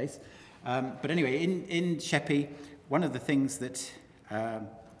speaking place. But anyway, in Sheppey, one of the things that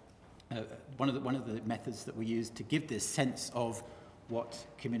one of the methods that we used to give this sense of what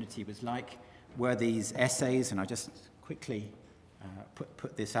community was like were these essays, and I just quickly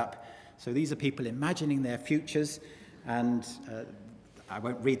put this up. So these are people imagining their futures, and I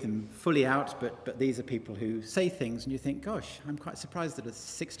won't read them fully out, but these are people who say things, and you think, gosh, I'm quite surprised that a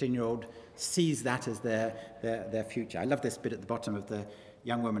 16-year-old sees that as their future. I love this bit at the bottom of the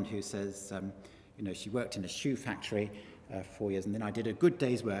young woman who says, she worked in a shoe factory 4 years, and then I did a good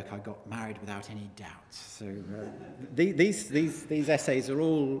day's work. I got married without any doubt. So these essays are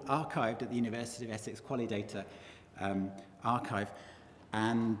all archived at the University of Essex Qualidata archive,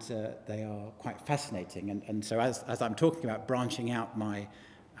 and they are quite fascinating. And so as I'm talking about branching out my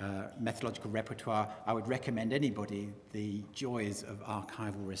methodological repertoire, I would recommend anybody the joys of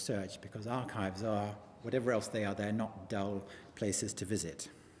archival research, because archives are, whatever else they are, they're not dull places to visit.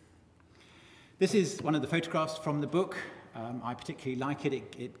 This is one of the photographs from the book. I particularly like it.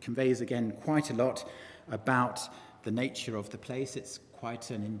 It conveys, again, quite a lot about the nature of the place. It's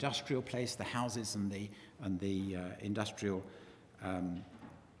quite an industrial place. The houses and the industrial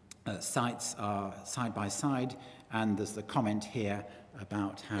sites are side by side, and there's the comment here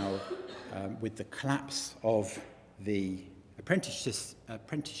about how with the collapse of the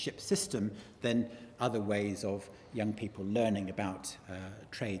apprenticeship system, then other ways of young people learning about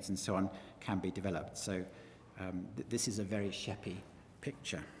trades and so on can be developed. So this is a very Sheppey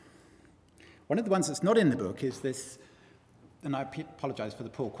picture. One of the ones that's not in the book is this, and I apologise for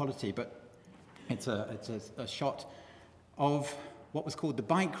the poor quality, but it's a shot of what was called the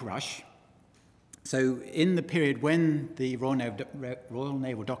bike rush. So in the period when the Royal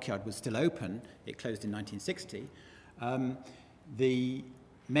Naval Dockyard was still open, it closed in 1960, the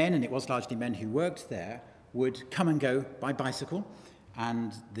men, and it was largely men who worked there, would come and go by bicycle,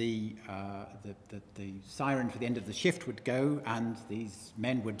 and the siren for the end of the shift would go, and these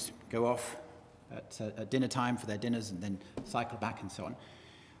men would go off at dinner time for their dinners and then cycle back and so on.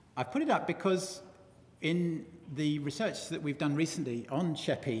 I've put it up because in the research that we've done recently on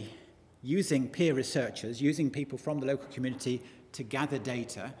Sheppey, using peer researchers, using people from the local community to gather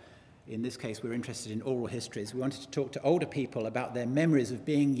data, in this case we're interested in oral histories, we wanted to talk to older people about their memories of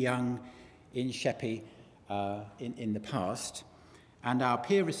being young in Sheppey in the past. And our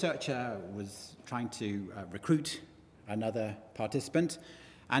peer researcher was trying to recruit another participant,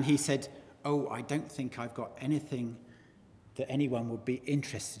 and he said, "Oh, I don't think I've got anything that anyone would be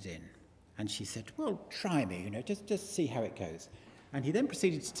interested in." And she said, "Well, try me, just see how it goes." And he then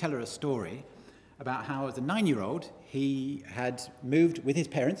proceeded to tell her a story about how, as a 9-year-old, he had moved with his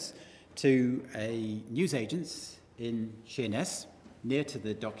parents to a newsagent's in Sheerness, near to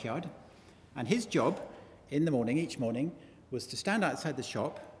the dockyard. And his job in the morning, each morning, was to stand outside the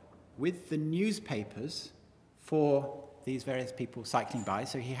shop with the newspapers for these various people cycling by.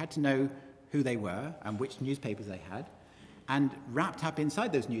 So he had to know who they were and which newspapers they had. And wrapped up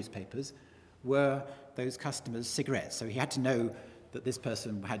inside those newspapers were those customers' cigarettes. So he had to know that this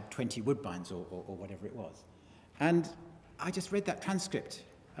person had 20 Woodbines or whatever it was. And I just read that transcript,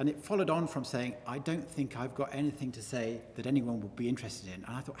 and it followed on from saying, "I don't think I've got anything to say that anyone would be interested in."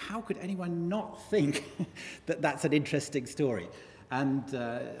 And I thought, how could anyone not think that that's an interesting story? And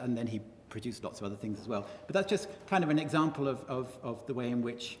then he produced lots of other things as well. But that's just kind of an example of the way in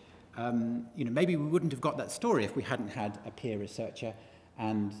which maybe we wouldn't have got that story if we hadn't had a peer researcher.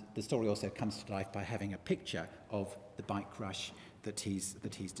 And the story also comes to life by having a picture of the bike rush that he's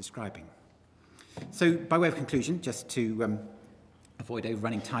describing. So, by way of conclusion, just to avoid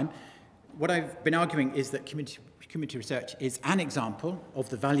overrunning time, what I've been arguing is that community research is an example of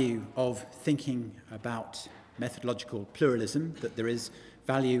the value of thinking about methodological pluralism, that there is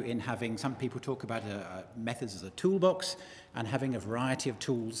value in having some people talk about methods as a toolbox and having a variety of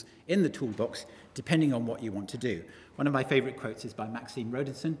tools in the toolbox depending on what you want to do. One of my favourite quotes is by Maxine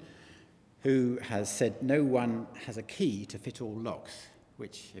Rodenson, who has said, "No one has a key to fit all locks,"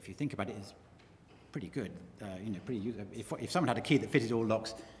 which, if you think about it, is pretty good. Pretty useful. If someone had a key that fitted all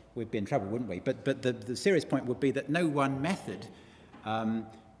locks, we'd be in trouble, wouldn't we? But the serious point would be that no one method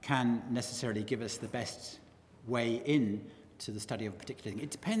can necessarily give us the best way in to the study of a particular thing.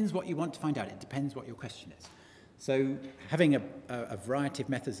 It depends what you want to find out. It depends what your question is. So having a variety of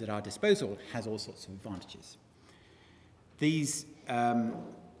methods at our disposal has all sorts of advantages. These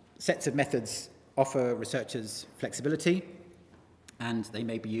sets of methods offer researchers flexibility, and they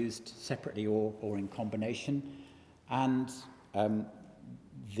may be used separately or in combination. And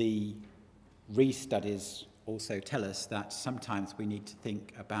the re-studies also tell us that sometimes we need to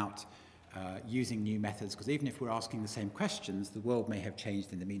think about using new methods, because even if we're asking the same questions, the world may have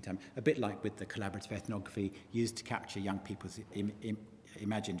changed in the meantime, a bit like with the collaborative ethnography used to capture young people's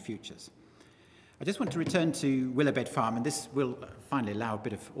imagined futures. I just want to return to Willowbed Farm, and this will finally allow a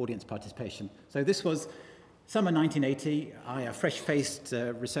bit of audience participation. So this was summer 1980. I, a fresh-faced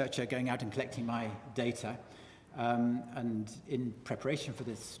researcher, going out and collecting my data. And in preparation for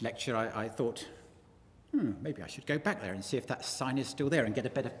this lecture, I thought, maybe I should go back there and see if that sign is still there and get a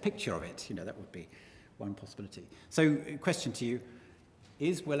better picture of it. That would be one possibility. So, question to you,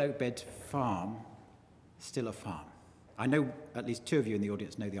 is Willowbed Farm still a farm? I know at least 2 of you in the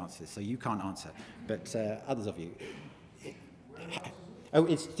audience know the answer to this, so you can't answer, but others of you.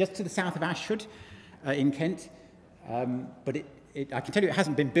 It's just to the south of Ashford in Kent, but I can tell you it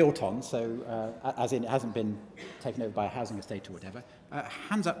hasn't been built on, so as in it hasn't been taken over by a housing estate or whatever.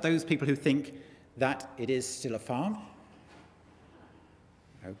 Hands up those people who think that it is still a farm.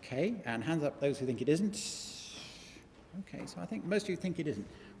 Okay, and hands up those who think it isn't. Okay, so I think most of you think it isn't.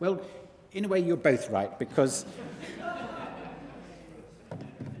 Well, in a way, you're both right, because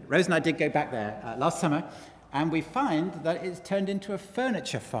Rose and I did go back there last summer, and we find that it's turned into a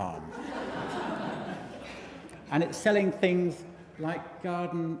furniture farm. And it's selling things like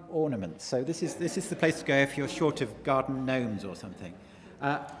garden ornaments. So this is the place to go if you're short of garden gnomes or something.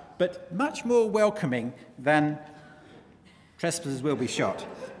 But much more welcoming than trespassers will be shot.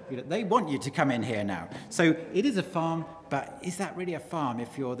 You know, they want you to come in here now. So it is a farm, but is that really a farm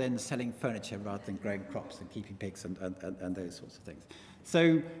if you're then selling furniture rather than growing crops and keeping pigs and those sorts of things?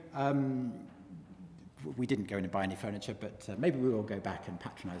 So we didn't go in and buy any furniture, but maybe we will go back and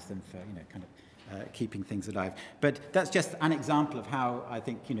patronise them for, you know, kind of keeping things alive. But that's just an example of how I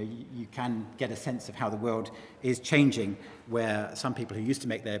think, you know, you can get a sense of how the world is changing, where some people who used to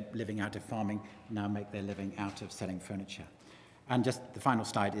make their living out of farming now make their living out of selling furniture. And just the final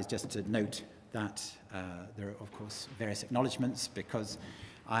slide is just to note that there are, of course, various acknowledgements, because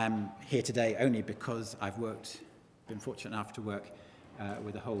I am here today only because I've been fortunate enough to work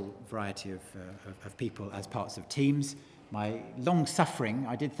with a whole variety of people as parts of teams. My long-suffering,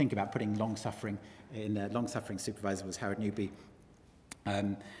 I did think about putting long-suffering in there. Long-suffering supervisor was Howard Newby,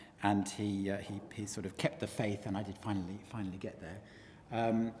 and he sort of kept the faith, and I did finally get there.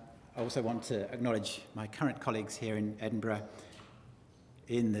 I also want to acknowledge my current colleagues here in Edinburgh,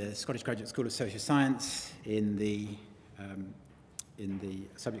 in the Scottish Graduate School of Social Science, in the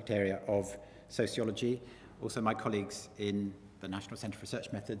subject area of sociology, also my colleagues in the National Centre for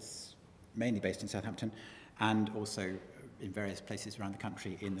Research Methods, mainly based in Southampton, and also in various places around the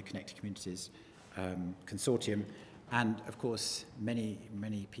country in the Connected Communities Consortium, and of course many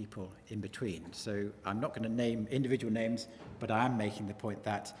people in between. So I'm not going to name individual names, but I am making the point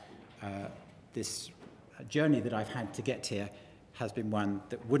that this journey that I've had to get here has been one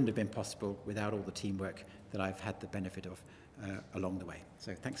that wouldn't have been possible without all the teamwork that I've had the benefit of along the way.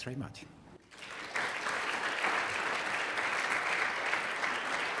 So thanks very much.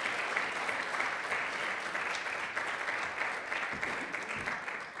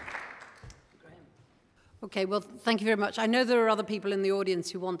 Okay, well, thank you very much. I know there are other people in the audience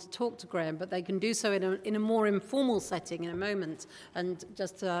who want to talk to Graham, but they can do so in a more informal setting in a moment. And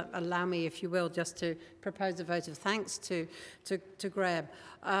just allow me, if you will, just to propose a vote of thanks to Graham.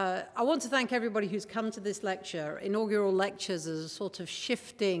 I want to thank everybody who's come to this lecture. Inaugural lectures is a sort of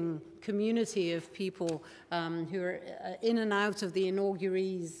shifting community of people who are in and out of the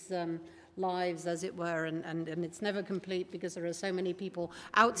inaugurees' lives, as it were, and it's never complete because there are so many people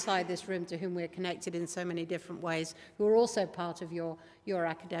outside this room to whom we're connected in so many different ways who are also part of your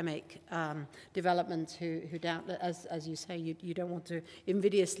academic development, who doubtless, as you say, you don't want to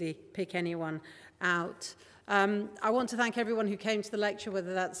invidiously pick anyone out. I want to thank everyone who came to the lecture,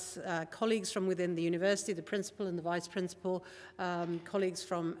 whether that's colleagues from within the university, the principal and the vice principal, colleagues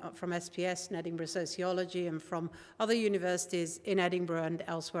from SPS and Edinburgh Sociology, and from other universities in Edinburgh and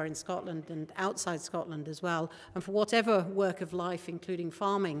elsewhere in Scotland and outside Scotland as well, and for whatever work of life, including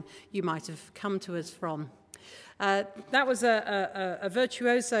farming, you might have come to us from. That was a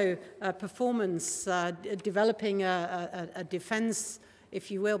virtuoso performance, developing a defense, if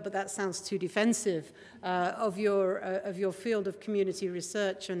you will, but that sounds too defensive, of your field of community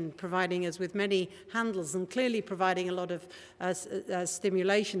research, and providing us with many handles and clearly providing a lot of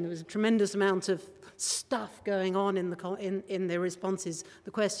stimulation. There was a tremendous amount of stuff going on in the responses,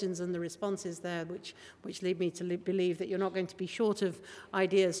 the questions and the responses there, which lead me to believe that you're not going to be short of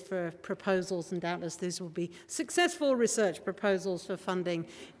ideas for proposals, and doubtless these will be successful research proposals for funding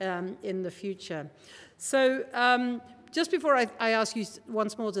in the future. So just before I ask you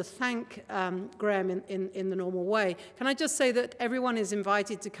once more to thank Graham in the normal way, can I just say that everyone is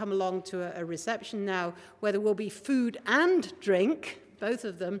invited to come along to a reception now where there will be food and drink, both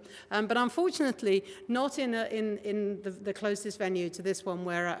of them, but unfortunately not in the closest venue to this one,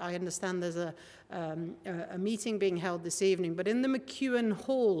 where I understand there's a meeting being held this evening, but in the McEwen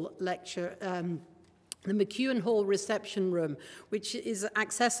Hall lecture, the McEwen Hall reception room, which is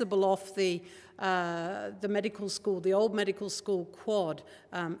accessible off the medical school, the old medical school quad,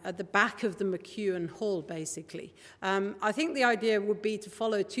 at the back of the McEwen Hall, basically. I think the idea would be to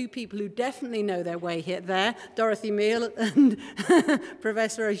follow two people who definitely know their way there, Dorothy Meal and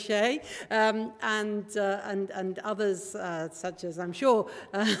Professor O'Shea, and others, such as, I'm sure,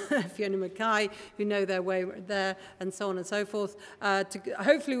 Fiona Mackay, who know their way there, and so on and so forth.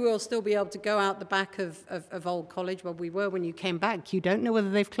 Hopefully we'll still be able to go out the back of Old College. Well, we were when you came back. You don't know whether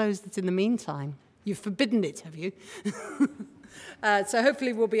they've closed it in the meantime. You've forbidden it, have you? So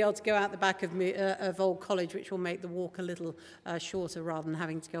hopefully we'll be able to go out the back of Old College, which will make the walk a little shorter rather than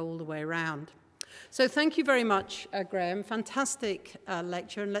having to go all the way around. So thank you very much, Graham. Fantastic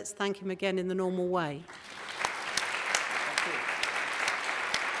lecture, and let's thank him again in the normal way.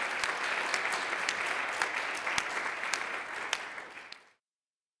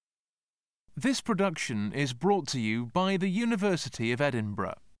 This production is brought to you by the University of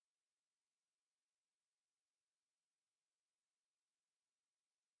Edinburgh.